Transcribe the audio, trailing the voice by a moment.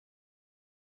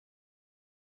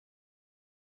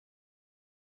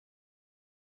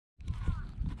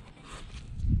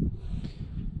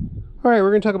All right,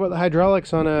 we're going to talk about the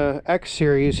hydraulics on a X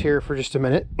series here for just a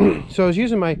minute. So I was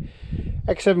using my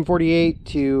X748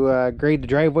 to grade the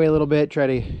driveway a little bit, try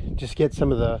to just get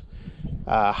some of the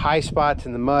high spots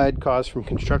in the mud caused from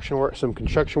construction work,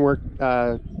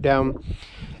 down.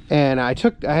 And I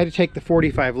had to take the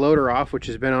 45 loader off, which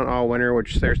has been on all winter,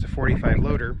 which there's the 45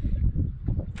 loader.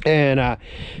 And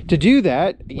to do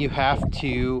that, you have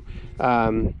to,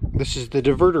 this is the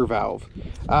diverter valve.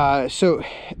 So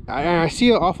I see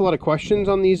an awful lot of questions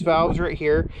on these valves right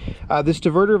here. This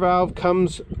diverter valve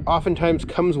oftentimes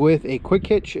comes with a quick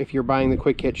hitch if you're buying the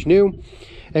quick hitch new.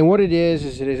 And what it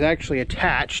is it is actually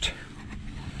attached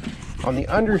on the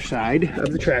underside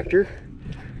of the tractor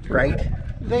right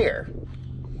there.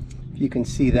 You can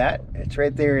see that. It's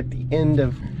right there at the end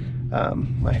of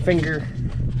my finger,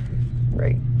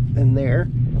 right in there.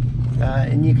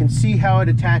 And you can see how it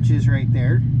attaches right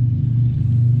there.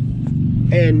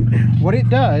 And what it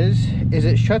does is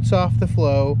it shuts off the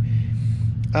flow.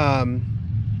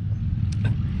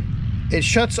 It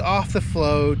shuts off the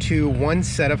flow to one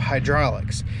set of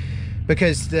hydraulics,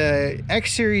 because the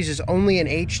X series is only an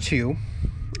H2,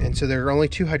 and so there are only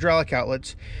 2 hydraulic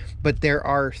outlets, but there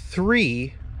are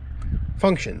 3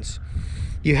 functions.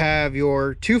 You have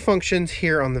your 2 functions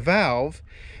here on the valve,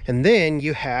 and then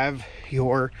you have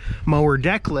your mower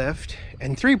deck lift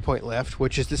and 3-point lift,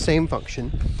 which is the same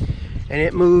function, and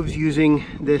it moves using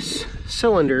this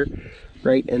cylinder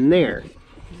right in there.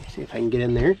 Let's see if I can get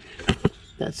in there.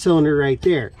 That cylinder right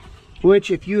there,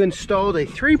 which if you installed a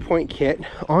 3-point kit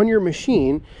on your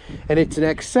machine and it's an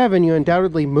X7, you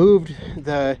undoubtedly moved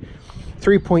the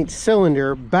 3-point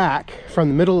cylinder back from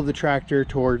the middle of the tractor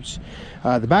towards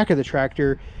the back of the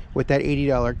tractor with that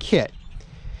 $80 kit.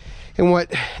 And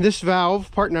what this valve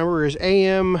part number is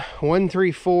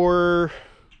AM134,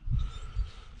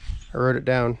 I wrote it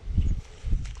down,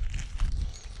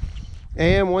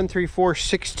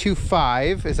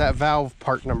 AM134625 is that valve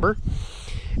part number.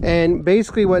 And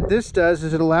basically what this does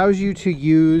is it allows you to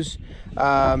use,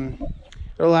 it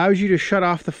allows you to shut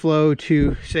off the flow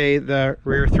to, say, the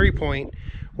rear 3-point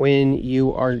when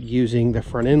you are using the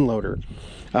front end loader.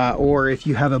 Or if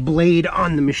you have a blade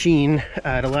on the machine,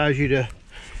 it allows you to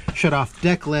shut off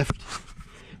deck lift,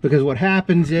 because what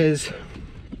happens is,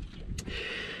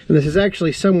 and this is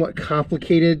actually somewhat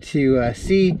complicated to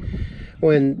see,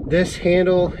 when this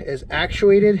handle is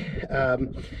actuated,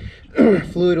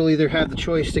 fluid will either have the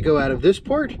choice to go out of this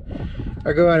port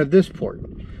or go out of this port.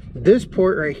 This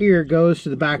port right here goes to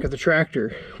the back of the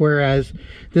tractor, whereas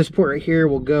this port right here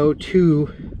will go to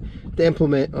the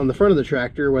implement on the front of the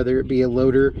tractor, whether it be a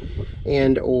loader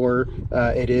and or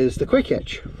it is the quick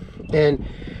hitch. And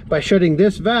by shutting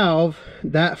this valve,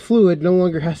 that fluid no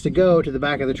longer has to go to the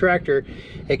back of the tractor.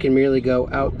 It can merely go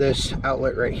out this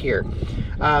outlet right here.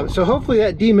 So hopefully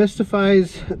that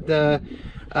demystifies the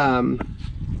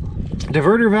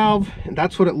diverter valve.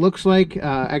 That's what it looks like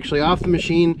actually off the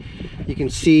machine. You can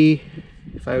see,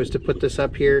 if I was to put this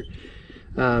up here,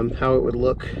 how it would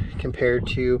look compared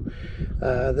to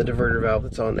the diverter valve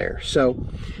that's on there. So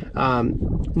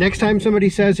next time somebody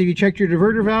says, have you checked your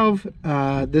diverter valve,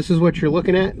 this is what you're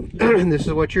looking at and this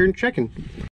is what you're checking.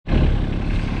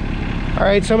 All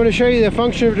right, so I'm going to show you the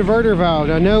function of diverter valve.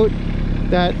 Now note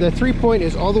that the 3-point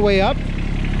is all the way up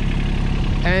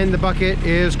and the bucket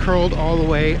is curled all the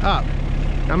way up.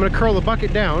 Now I'm going to curl the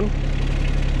bucket down.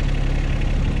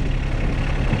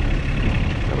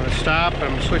 I'm going to stop, I'm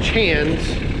going to switch hands,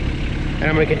 and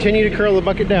I'm going to continue to curl the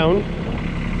bucket down.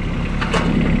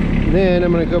 And then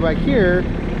I'm going to go back here.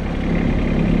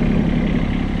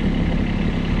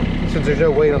 Since there's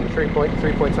no weight on the 3-point, the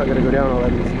 3-point's not going to go down all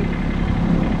that easy.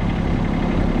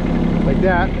 Like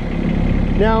that.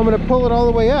 Now I'm going to pull it all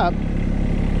the way up.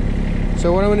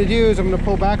 So what I'm going to do is I'm going to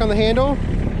pull back on the handle.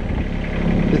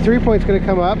 The 3-point's going to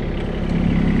come up,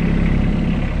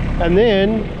 and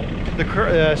then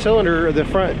the cylinder, or the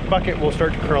front bucket, will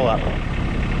start to curl up.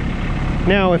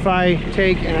 Now if I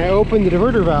take and I open the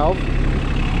diverter valve,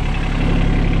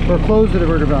 or close the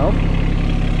diverter valve,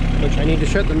 which I need to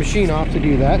shut the machine off to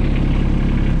do that.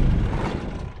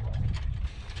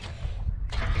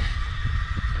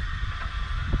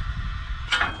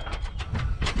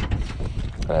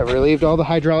 I've relieved all the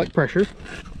hydraulic pressure.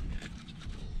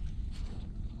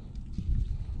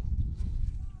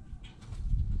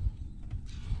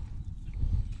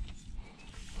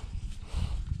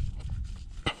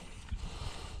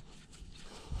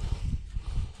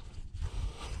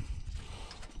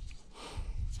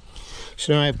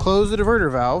 So now I've closed the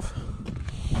diverter valve.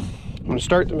 I'm going to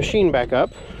start the machine back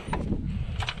up.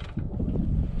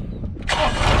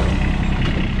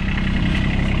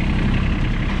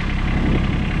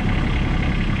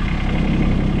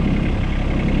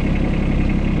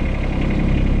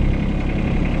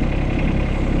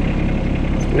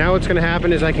 Now what's going to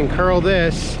happen is I can curl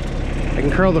this. I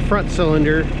can curl the front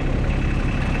cylinder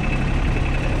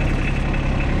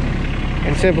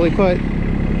and simply put,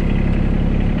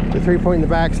 the 3-point in the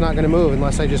back's not going to move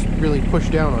unless I just really push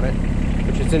down on it,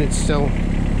 which is in it still.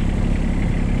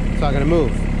 It's not going to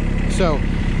move. So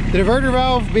the diverter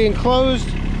valve being closed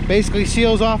basically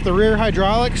seals off the rear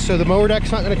hydraulics, so the mower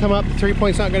deck's not going to come up, the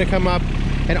 3-point's not going to come up,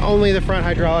 and only the front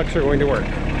hydraulics are going to work.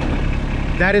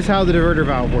 That is how the diverter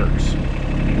valve works.